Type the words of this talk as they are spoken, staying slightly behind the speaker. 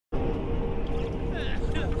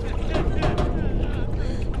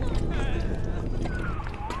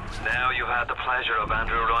had the pleasure of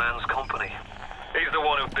Andrew Ryan's company. He's the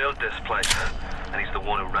one who built this place, and he's the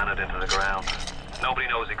one who ran it into the ground. Nobody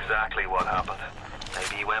knows exactly what happened.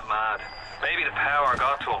 Maybe he went mad. Maybe the power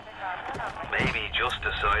got to him. Maybe he just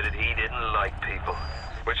decided he didn't like people.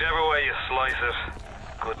 Whichever way you slice it,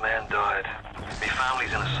 good men died. My family's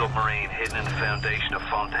in a submarine hidden in the foundation of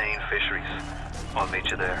Fontaine fisheries. I'll meet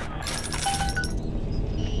you there.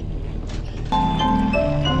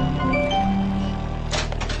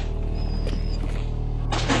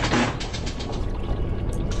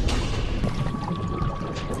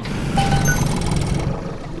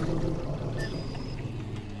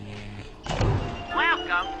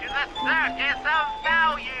 Welcome to the Circus of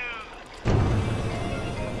Value!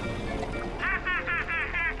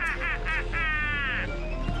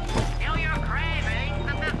 Feel your cravings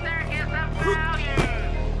at the Circus of Value!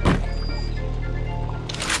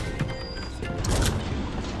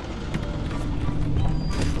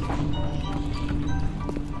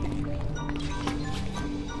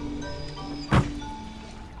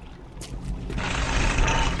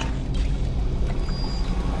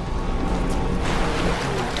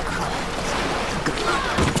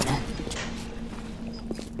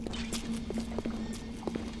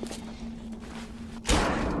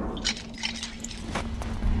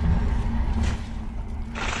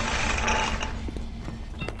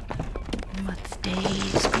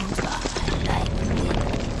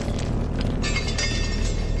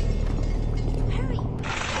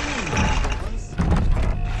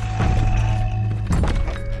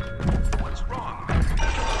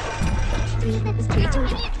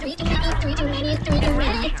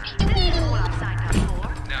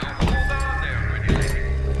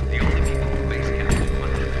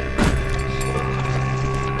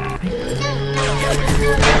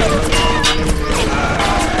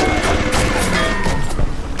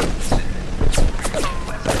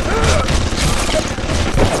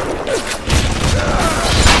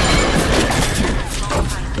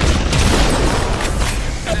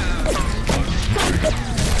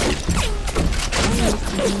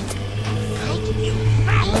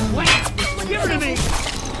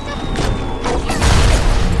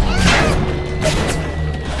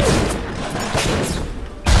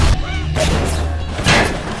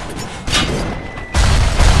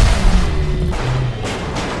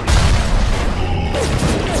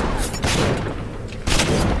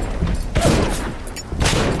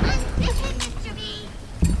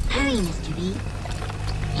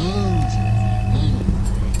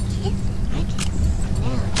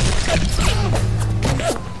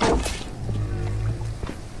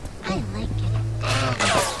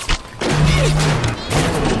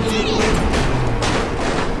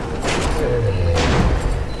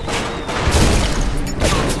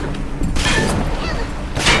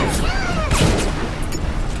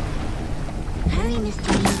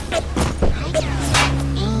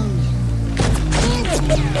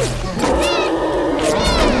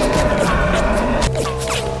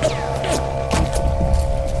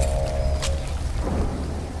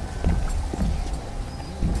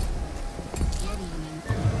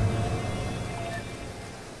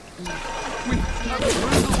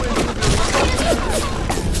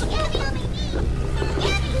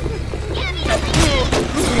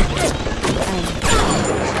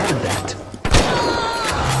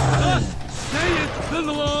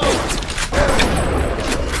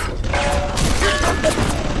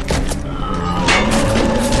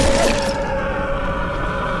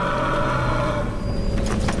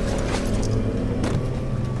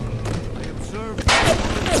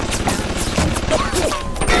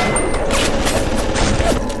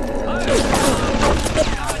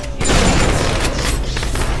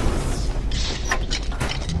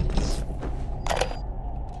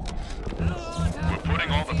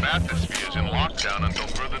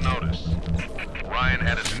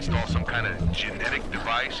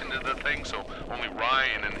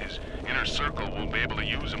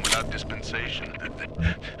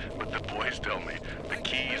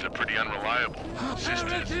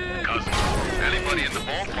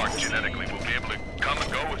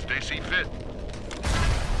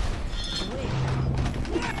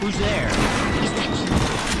 Who's there?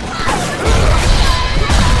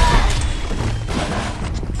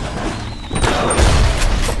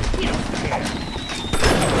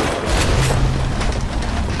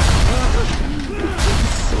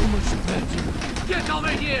 So much better. Get over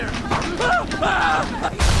here!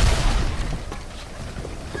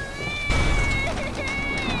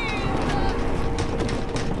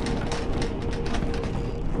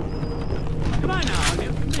 Come on now,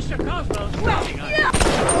 Mr. Cosmos waiting on you.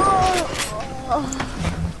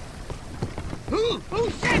 Who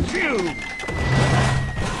sent you?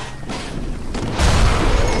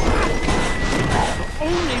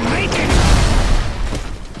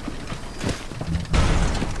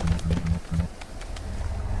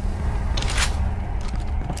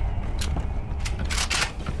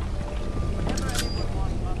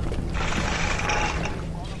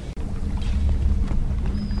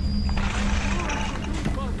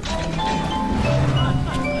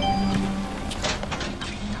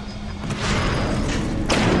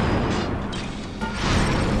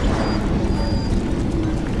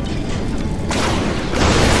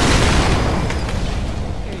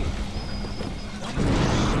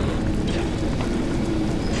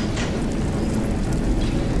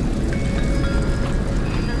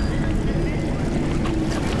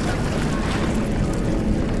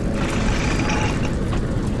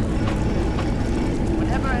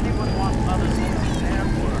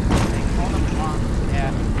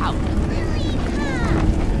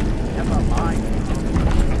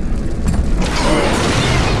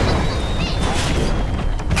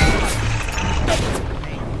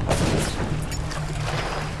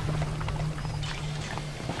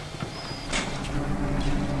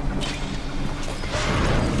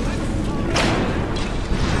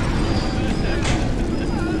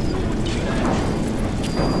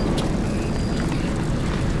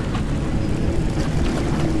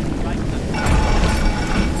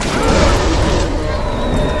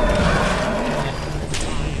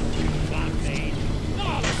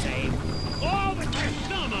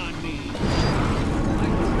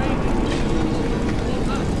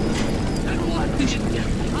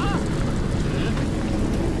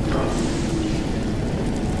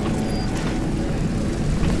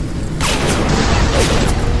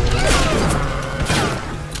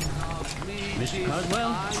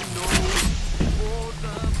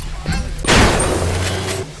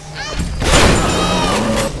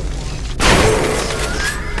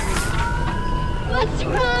 What's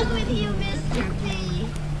wrong with you, Mr. B?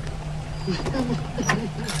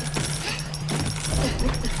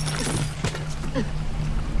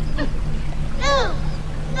 No!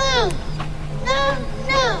 No! No!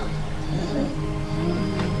 No!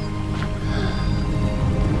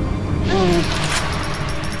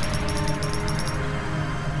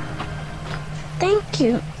 Thank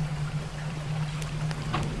you.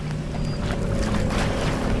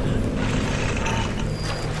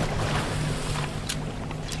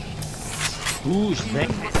 Who's that?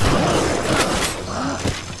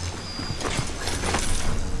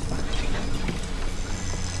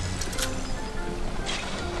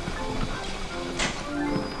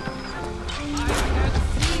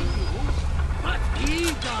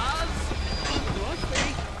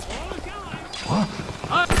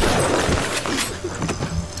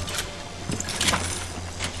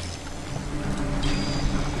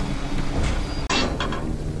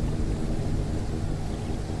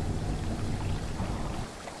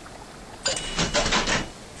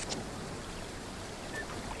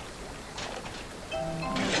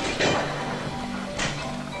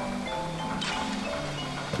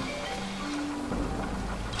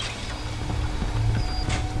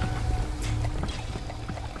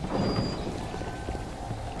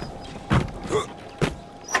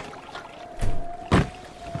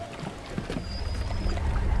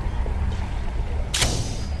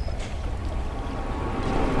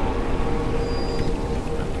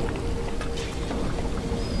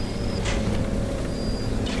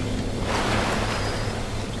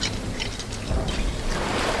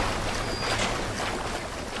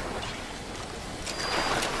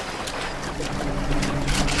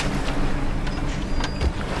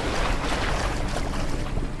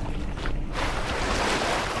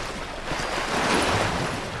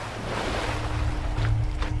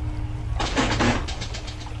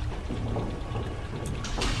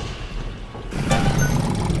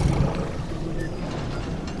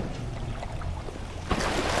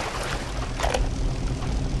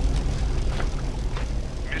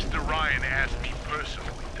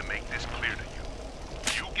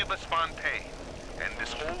 Fontaine and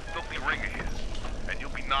this whole filthy ring of his, and you'll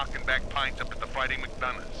be knocking back pints up at the Fighting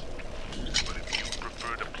McDonough's. But if you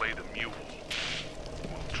prefer to play the mule,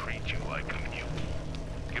 we'll treat you like a mule.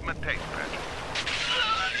 Give him a taste, Patrick.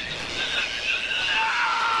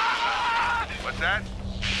 What's that?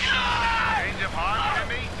 Change of heart,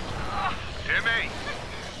 Timmy? Timmy!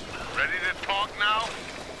 Ready to talk now?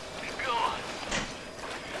 Go on.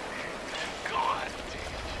 Go on.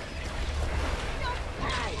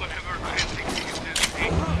 Whatever I think you can do.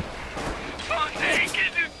 Fontaine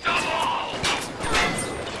can do double!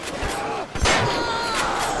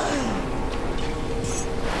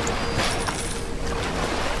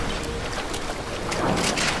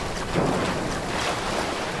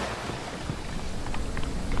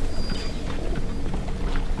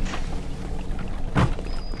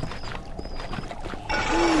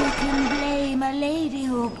 A lady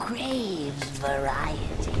who craves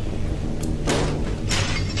variety.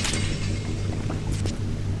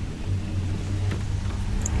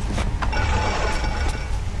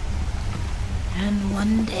 And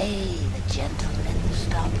one day the gentleman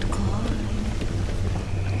stopped calling.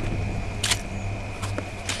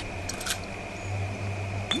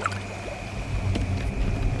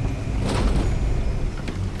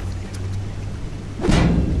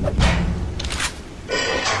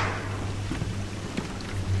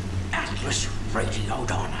 Radio on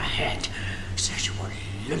ahead says you were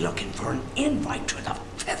looking for an invite to the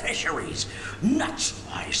fisheries. Nuts,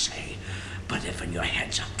 I say. But if in your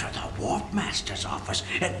heads up to the Warp Master's office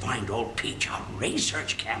and find old Peach on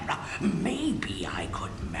research camera, maybe I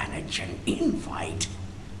could manage an invite.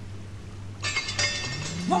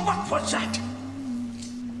 Well, what was that?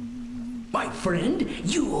 My friend,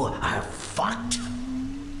 you are fucked.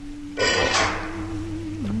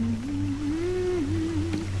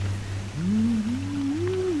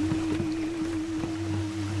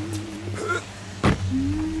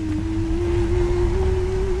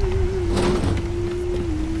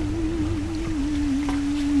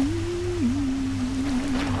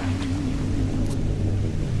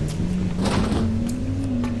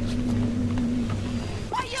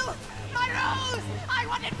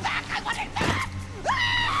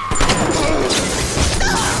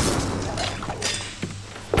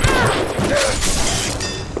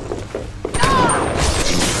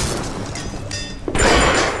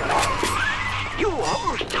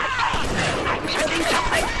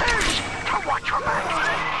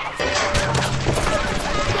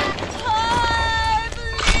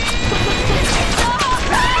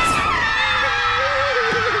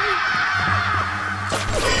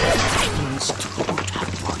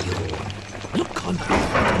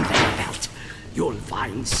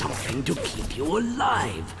 find something to keep you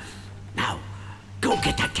alive. Now, go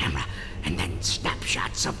get that camera, and then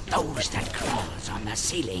snapshots of those that crawls on the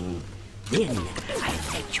ceiling. Then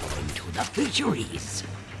I'll let you into the fisheries.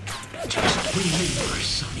 Just remember,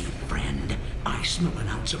 sonny friend, I smell an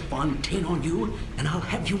ounce of Fontaine on you, and I'll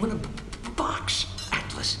have you in a box.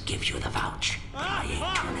 Atlas gives you the vouch, but I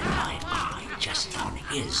ain't turning my eye just on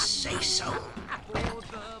his say-so.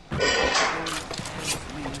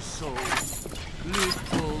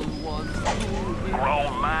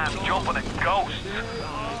 Grown man jumping at ghosts.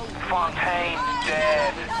 Fontaine's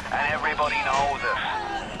dead, and everybody knows it.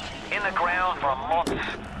 In the ground for months,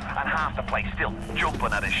 and half the place still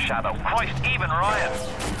jumping at his shadow. Christ, even Ryan.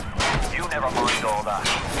 You never mind all that.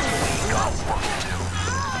 We got work to do.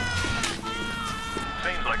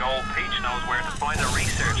 Seems like old Peach knows where to find a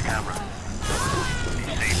research camera.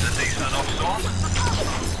 He seems a decent enough son.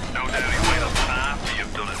 No doubt he'll wait up after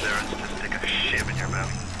you've done his errands to stick a shiv in your mouth.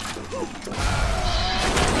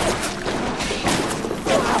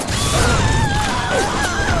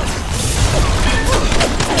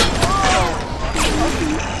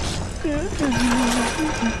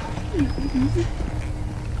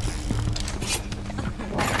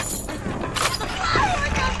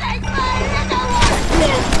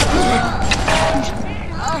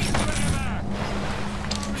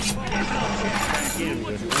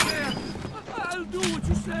 I'll do what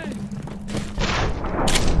you say.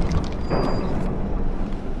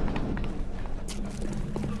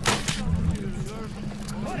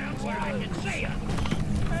 Where I can see you.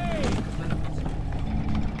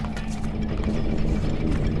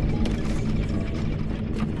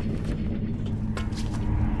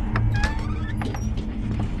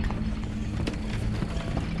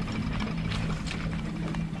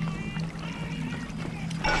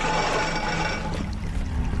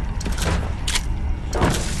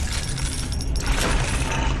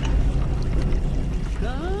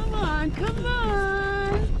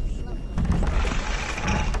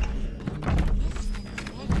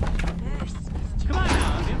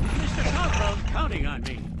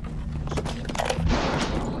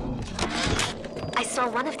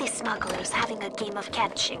 One of the smugglers having a game of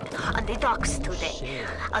catching on the docks today.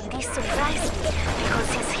 And this surprised me because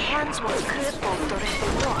his hands were crippled during the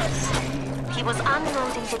war. He was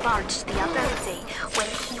unloading the barge the other day when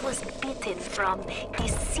he was bitten from the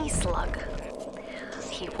sea slug.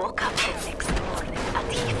 He woke up the next morning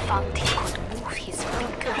and he found he could move his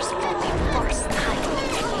fingers for the first time in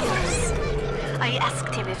years. I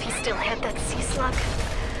asked him if he still had that sea slug.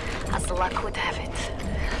 As luck would have it.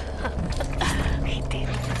 He did.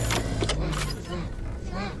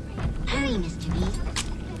 Hurry, Mr. B.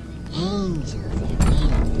 Angels are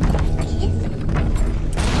waiting for a kiss.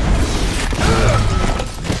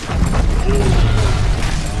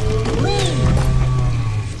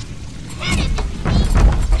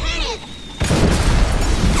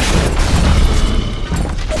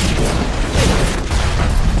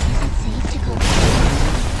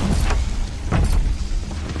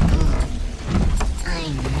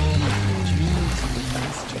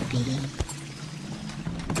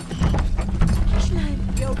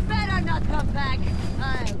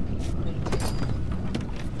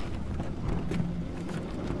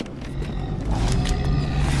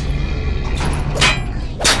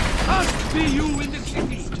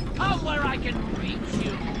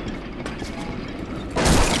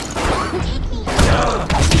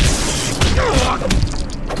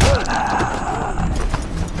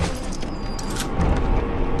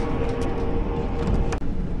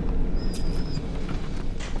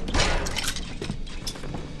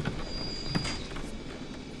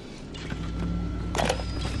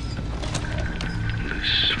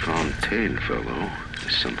 Fellow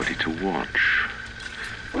is somebody to watch.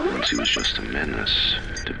 Once he was just a menace,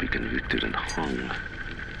 to be convicted and hung.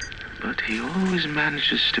 But he always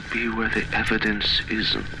manages to be where the evidence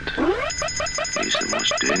isn't. He's the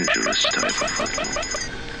most dangerous type of hoodlum.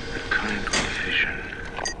 The kind with vision.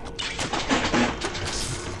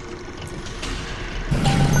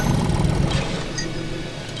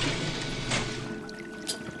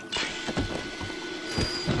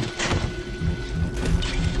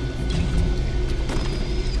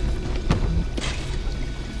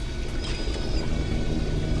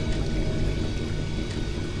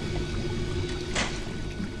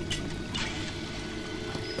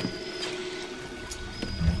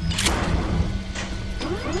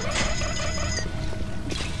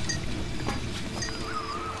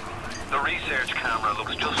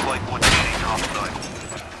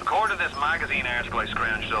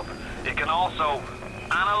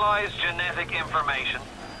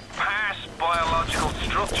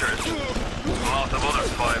 lots of other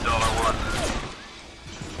 $5 ones.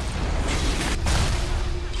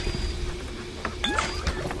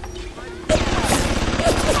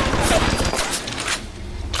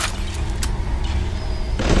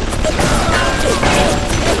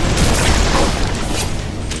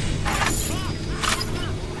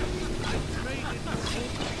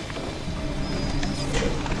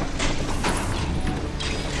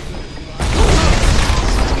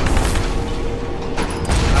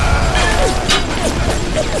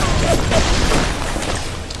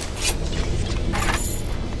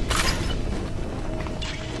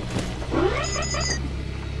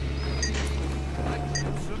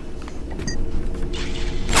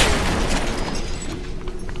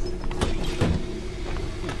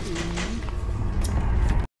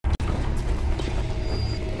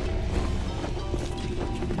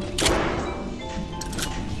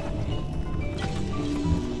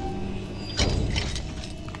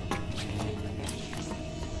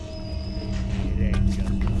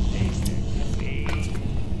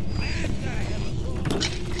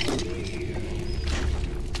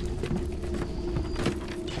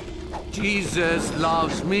 Jesus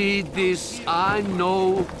loves me, this I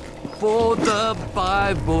know, for the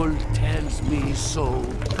Bible tells me so.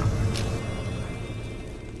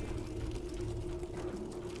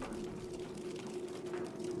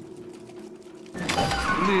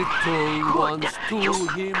 Little ones to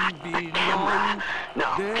him belong.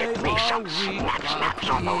 Now get me some snaps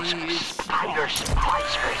on those spider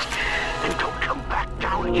splicers, and don't come back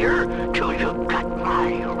down here till you've got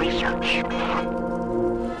my research.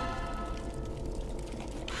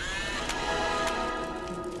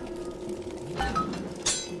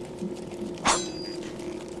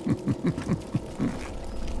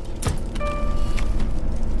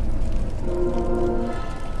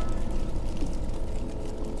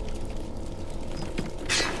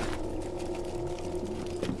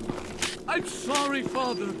 I'm sorry,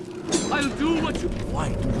 Father. I'll do what you...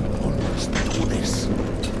 Why do you always do this?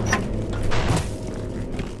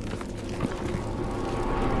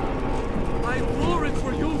 I wore it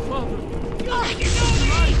for you, Father.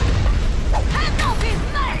 Hand off his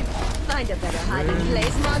leg! Find a better hiding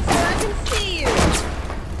place, monster. I can see you.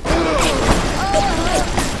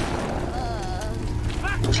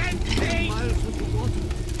 Miles of the water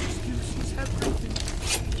still sees everything.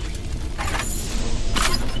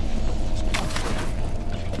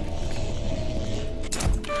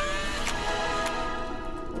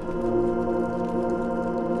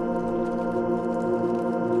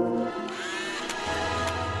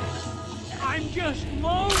 I'm just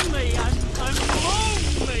lonely. I'm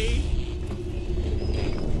lonely.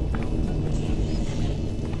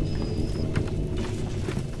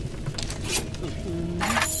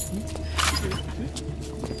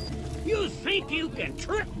 You think you can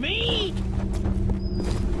trick me?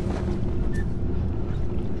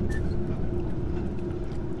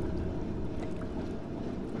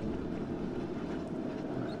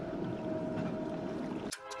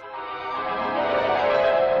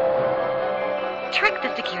 Trick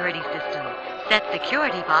the security system. Set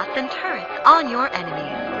security bots and turrets on your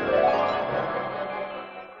enemies.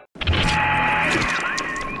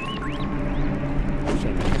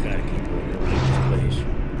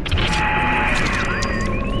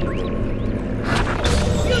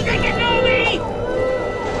 You think you know me?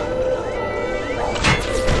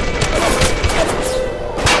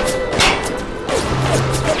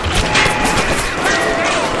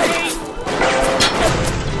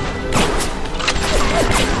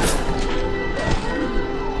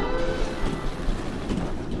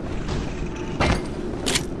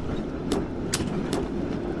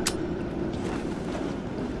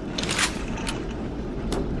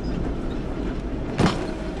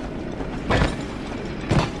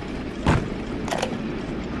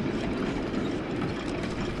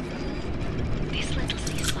 This little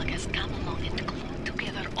sea slug has come along and glued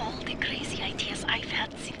together all the crazy ideas I've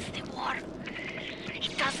had since the war.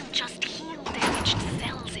 It doesn't just heal damaged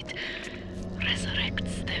cells, it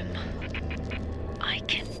resurrects them. I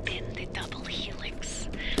can bend the double helix.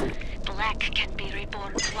 Black can be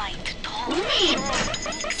reborn white, tall, short,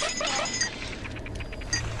 weak, strong.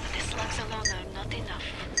 The slugs alone are not enough.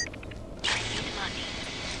 I need money.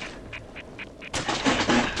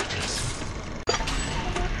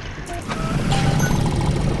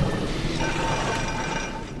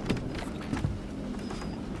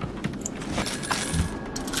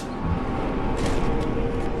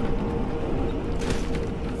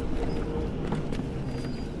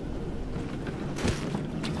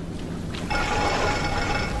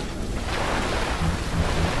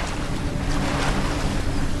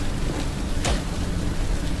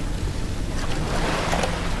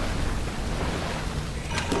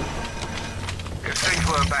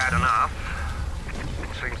 bad enough.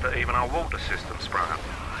 It seems that even our water system's sprung up.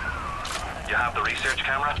 You have the research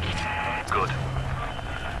camera? Good.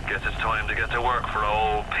 Guess it's time to get to work for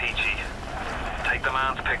old Peachy. Take the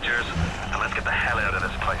man's pictures, and let's get the hell out of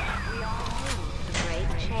this place. We all hold the great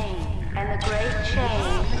chain, and the great chain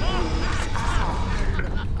moves us all.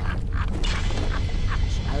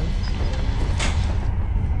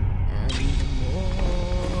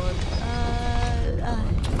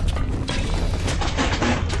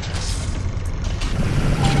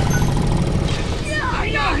 I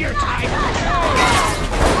know you're tired.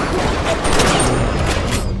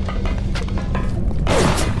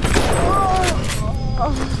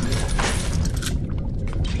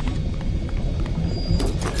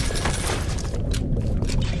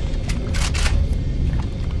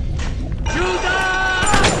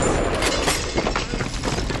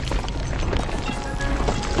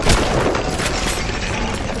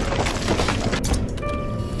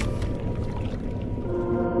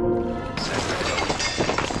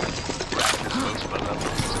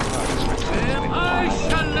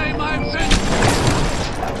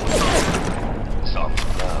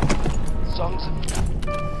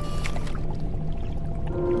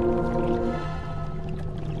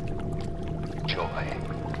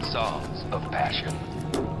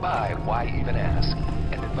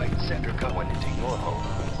 Cohen into your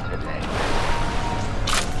home today.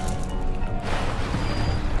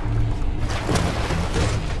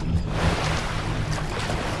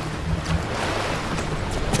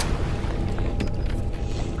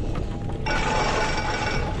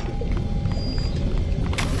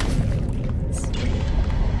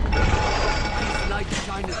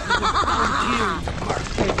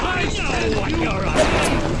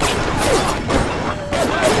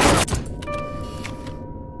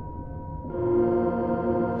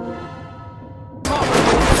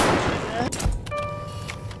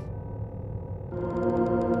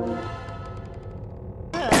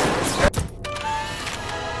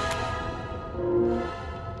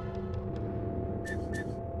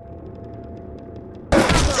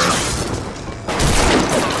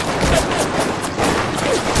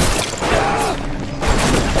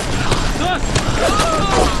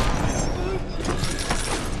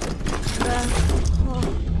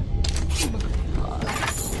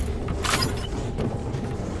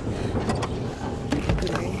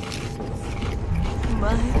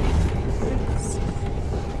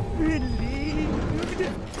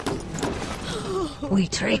 We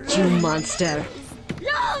tricked you, monster.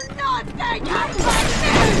 You'll not take us like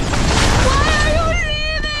this! Why are you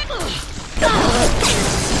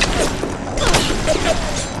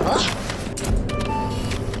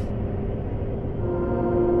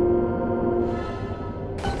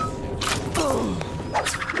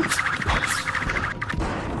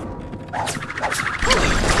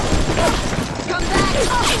Come back!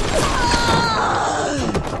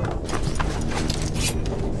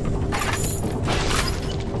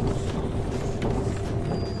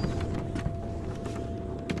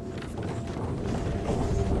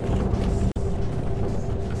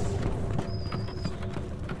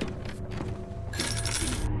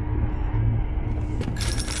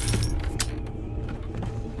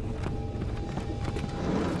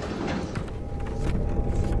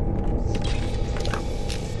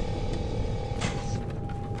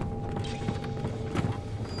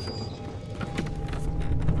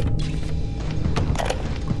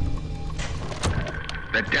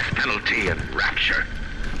 The death penalty and Rapture.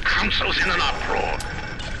 Council's in an uproar.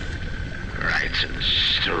 Riots in the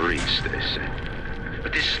streets, they say.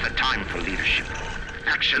 But this is the time for leadership.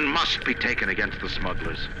 Action must be taken against the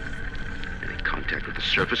smugglers. Any contact with the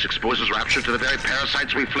surface exposes Rapture to the very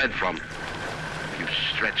parasites we fled from. A few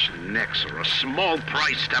stretched necks or a small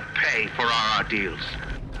price to pay for our ordeals.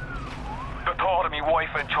 The thought of me wife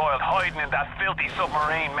and child hiding in that filthy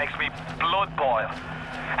submarine makes me blood boil.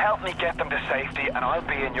 Help me get them to safety and I'll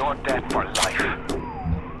be in your debt for life.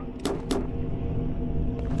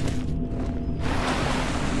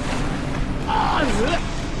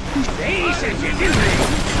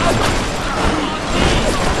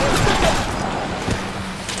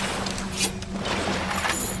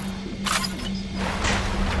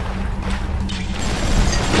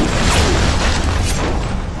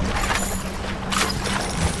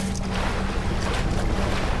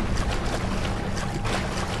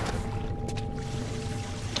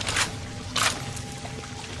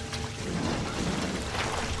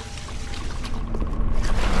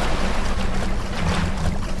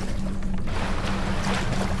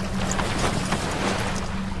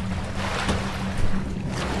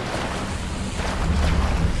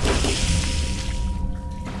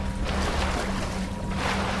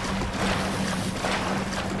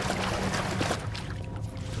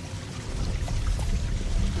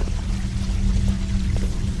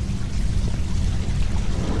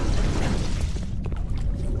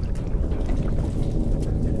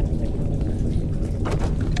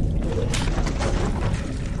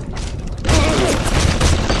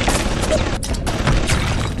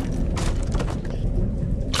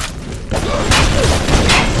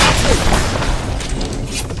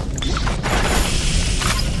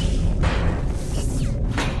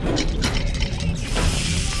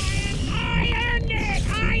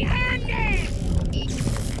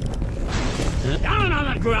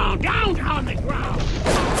 ground! Down on the ground!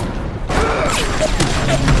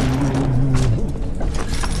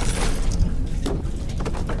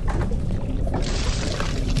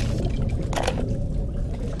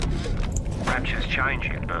 Rapture's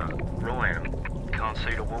changing, but Ryan can't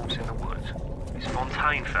see the wolves in the woods. This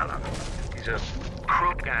Fontaine fella, he's a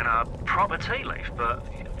crook and a proper tea leaf, but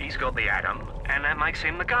he's got the atom, and that makes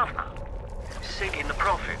him the governor. Sinking the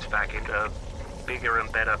profits back into bigger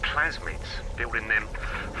and better plasmids, building them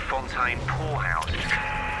Fontaine poorhouses,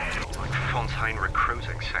 like Fontaine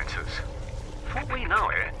recruiting centres. Before we know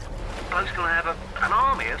it, bloke's gonna have an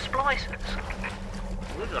army of splicers.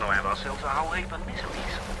 We're gonna have ourselves a whole heap of miseries.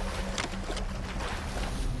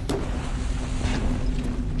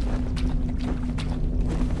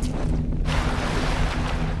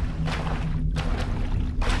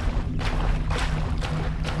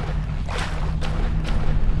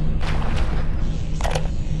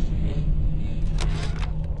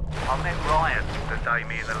 I met Ryan the day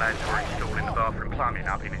me and the lads were installing the bathroom plumbing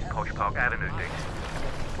up in his Posh Park Avenue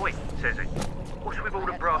digs. Wait, says he, what's with all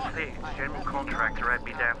the brass fittings? General contractor had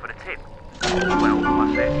me down for the tip. Well,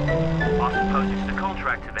 I said, I suppose it's the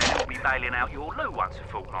contractor then who'll be bailing out your loo once a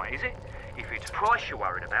fortnight, is it? If it's price you're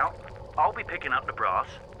worried about, I'll be picking up the brass,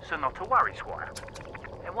 so not to worry, Squire.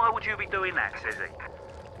 And why would you be doing that, says he?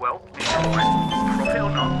 Well, Mr. Ryan, profit or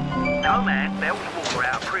not, no man bailed the water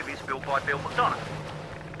out of privies built by Bill McDonough.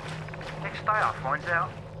 Next day I finds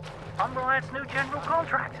out I'm Ryan's new general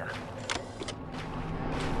contractor.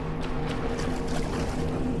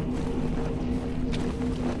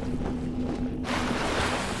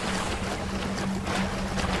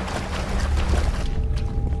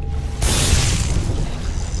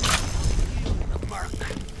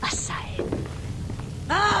 Aside.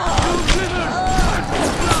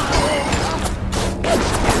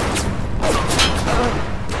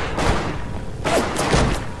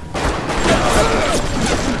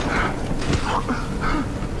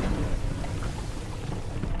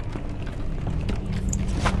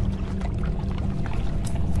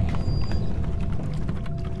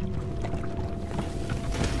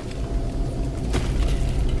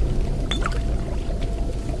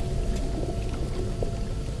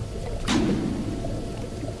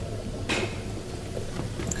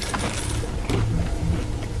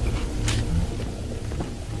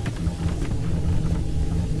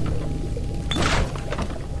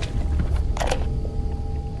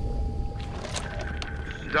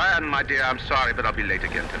 Diane, my dear, I'm sorry, but I'll be late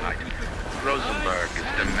again tonight. Rosenberg is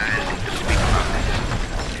demanding to speak about this.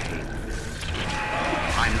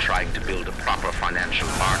 I'm trying to build a proper financial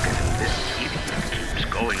market, and this idiot keeps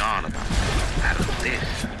going on about that of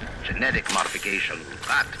this, genetic modification,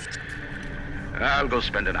 that. I'll go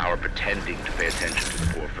spend an hour pretending to pay attention to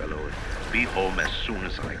the poor fellow and be home as soon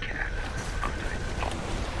as I can.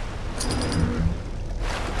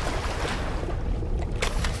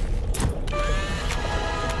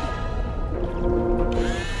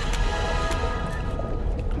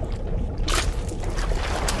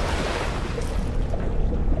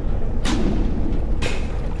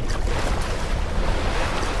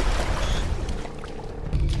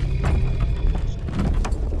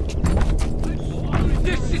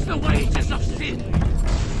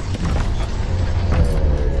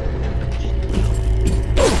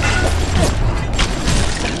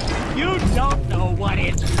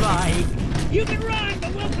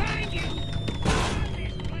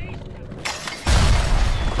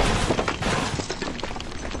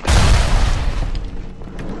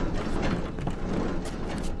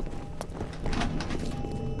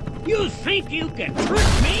 You think you can trick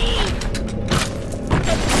me?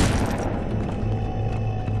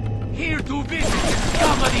 Here to visit the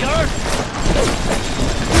scum of the earth?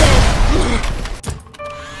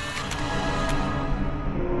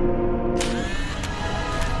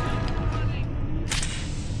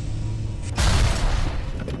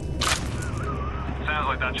 Sounds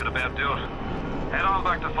like that should about do it. Head on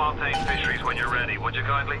back to Fontaine Fisheries when you're ready, would you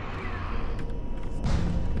kindly?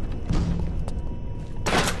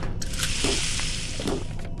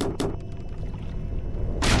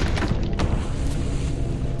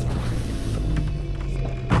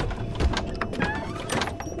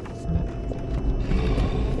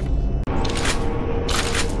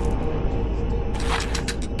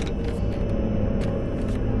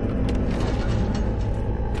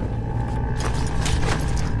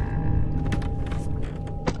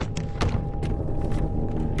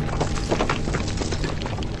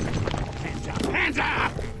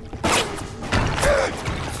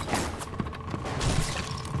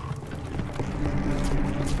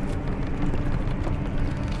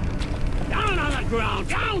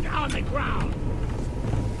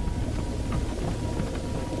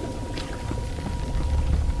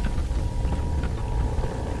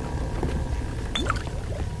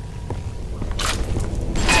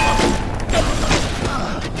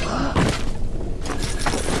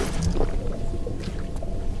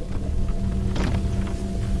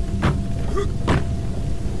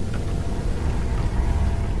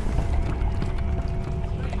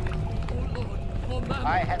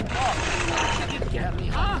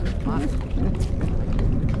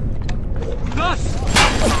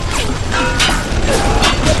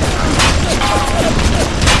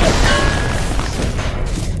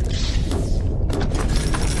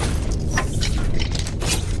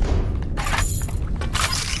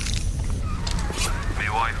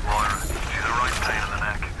 wife, Moira. She's a right pain in the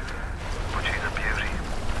neck. But she's a beauty.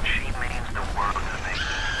 She means the world to me.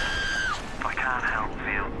 I can't help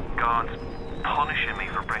feel God's punishing me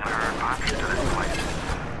for bringing her back into this place.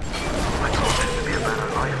 I thought this would be a better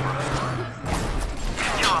life for us.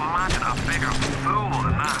 Can you imagine a bigger fool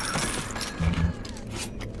than that?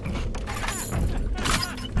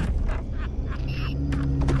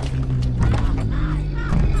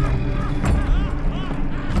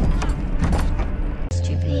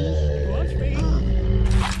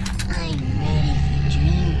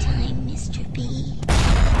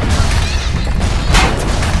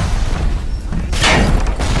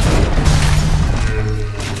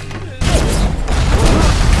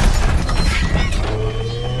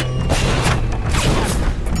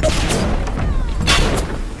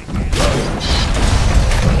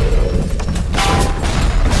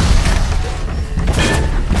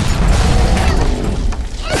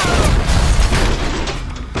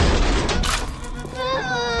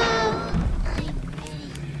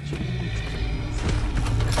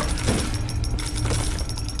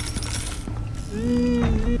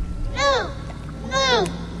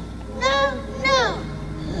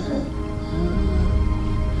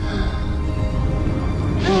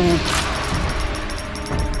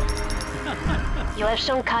 You have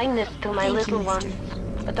shown kindness to my little one,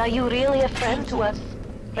 but are you really a friend to us?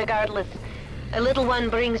 Regardless, a little one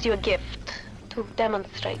brings you a gift to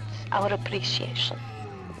demonstrate our appreciation.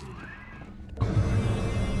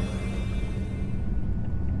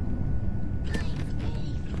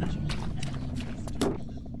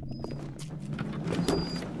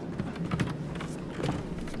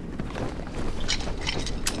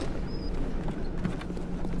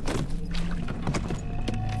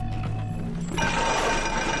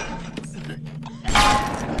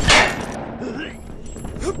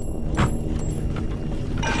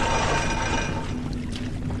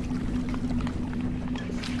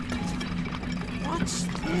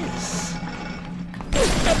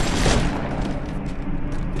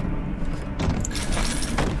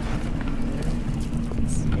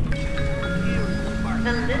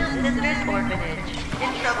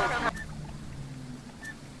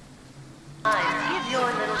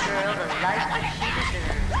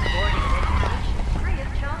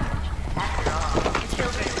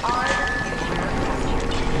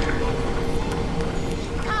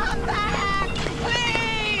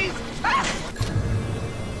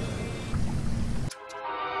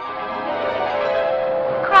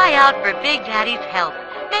 For Big Daddy's help.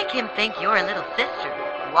 Make him think you're a little sister.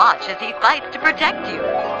 Watch as he fights to protect you.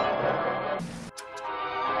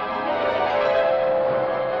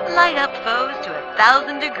 Light up foes to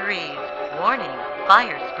 1,000 degrees. Warning,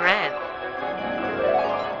 fire spreads.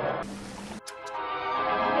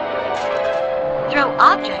 Throw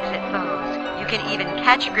objects at foes. You can even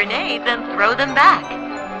catch grenades and throw them back.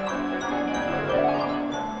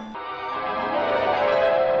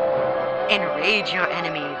 Enrage your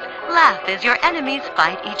enemies. Laugh as your enemies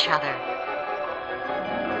fight each other.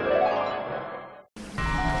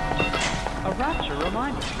 A Rapture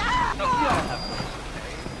reminder. We all have those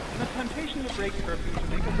today, and the temptation to break curfew to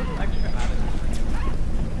make a little extra out of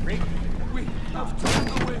it. Break. We have to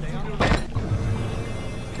go away.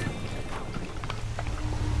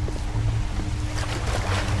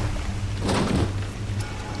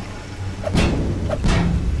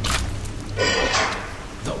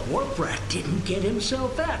 Warp rat didn't get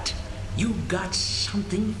himself at. You got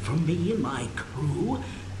something from me and my crew?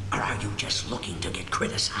 Or are you just looking to get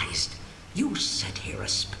criticized? You sit here a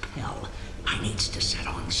spell. I needs to set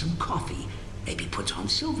on some coffee. Maybe put on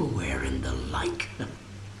silverware and the like.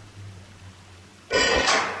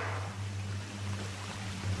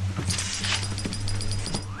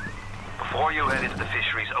 Before you head into the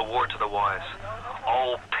fisheries, a word to the wise.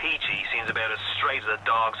 Old Peachy seems about as straight as a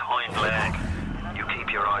dog's hind leg. You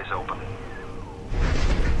keep your eyes open.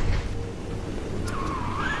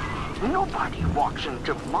 Nobody walks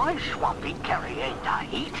into my swampy carrying the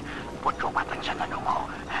heat. Put your weapons in the pneumo,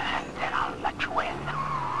 and then I'll let you in.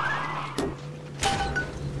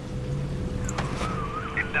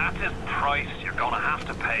 If that's his price, you're gonna have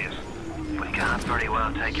to pay it. But he can't very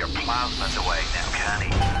well take your plasmids away now, can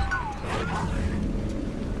he?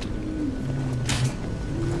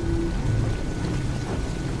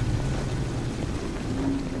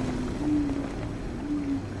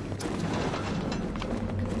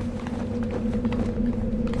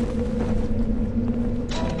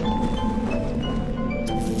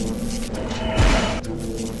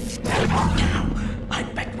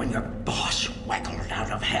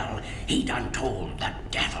 He done told the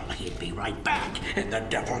devil he'd be right back, and the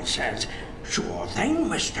devil says, Sure thing,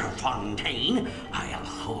 Mr. Fontaine. I'll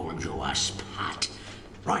hold you a spot.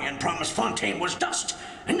 Ryan promised Fontaine was dust,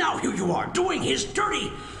 and now here you are doing his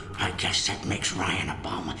dirty. I guess that makes Ryan a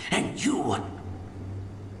bum, and you a...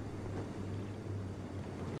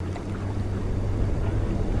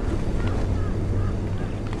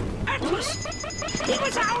 Atlas! He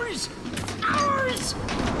was ours! Ours!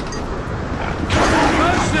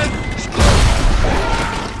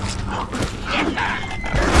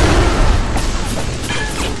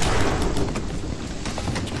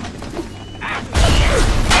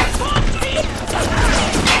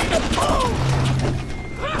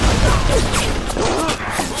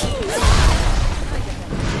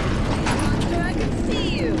 I can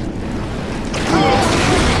see you.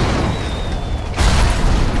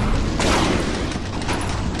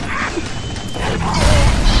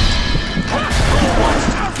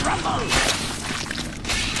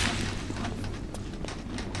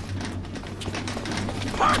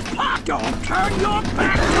 Don't turn your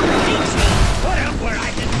back to me! Put him where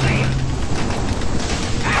I can see him!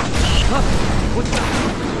 What's that?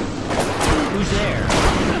 Who's there?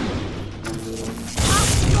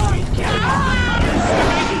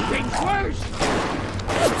 Anything first!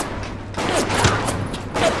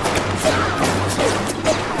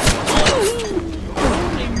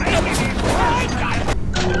 Only making it right!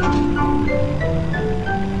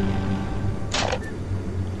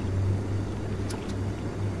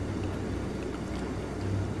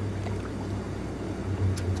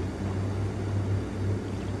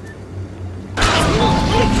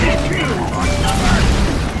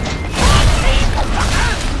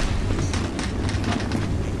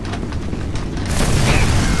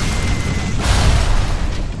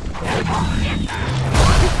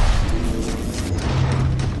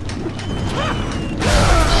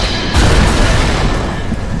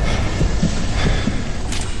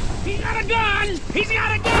 He's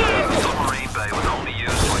got a gun! The submarine bay was only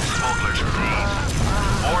used by smugglers and thieves.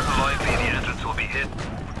 More than likely, the entrance will be hidden.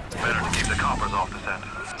 Better to keep the coppers off the scent.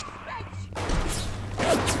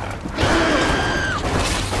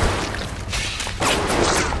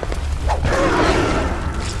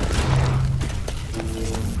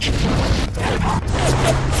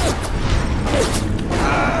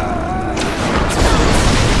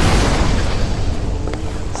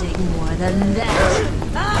 Take more than that.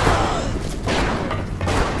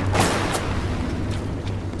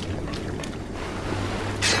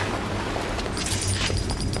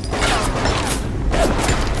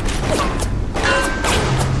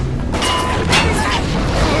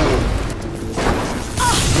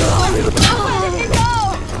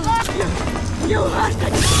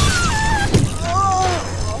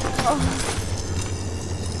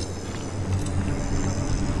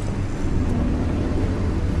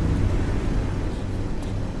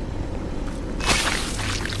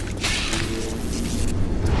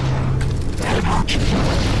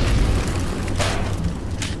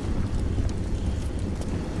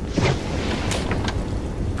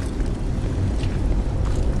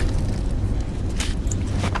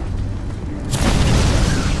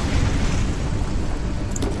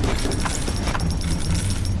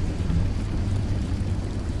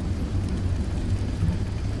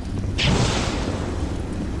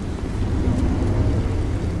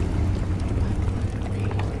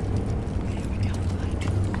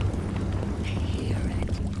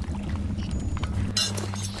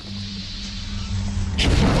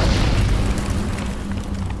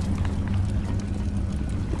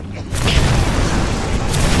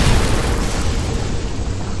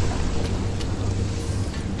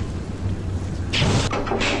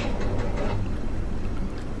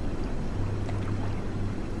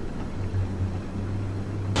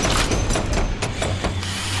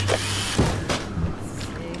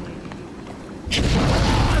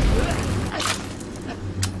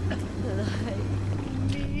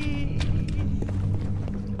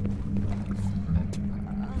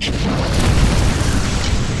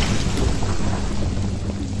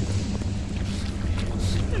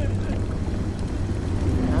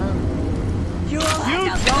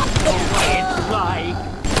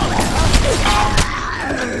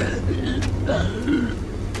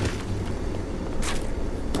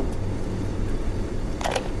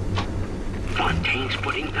 Fontaine's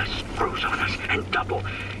putting the screws on us, and double.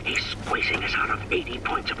 He's squeezing us out of 80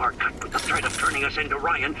 points of our cut with the threat of turning us into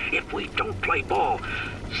Ryan if we don't play ball.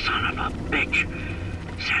 Son of a bitch.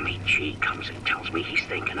 Sammy G comes and tells me he's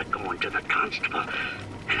thinking of going to the constable.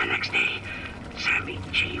 And the next day, Sammy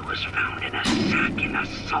G was found in a sack in a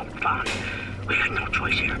salt pond. We had no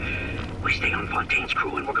choice here. We stay on Fontaine's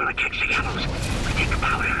crew and we're gonna catch the gallows. We take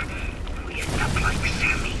powder. We end up like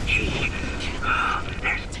Sammy G.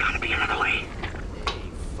 There's gotta be another way.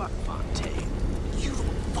 Hey, fuck Fontaine. You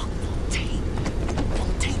don't fuck Fontaine.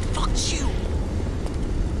 Fontaine fucks you.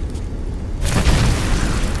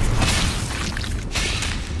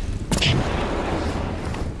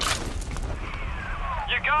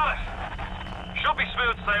 You got it! Should be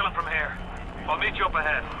smooth sailing from here. I'll meet you up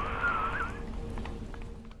ahead.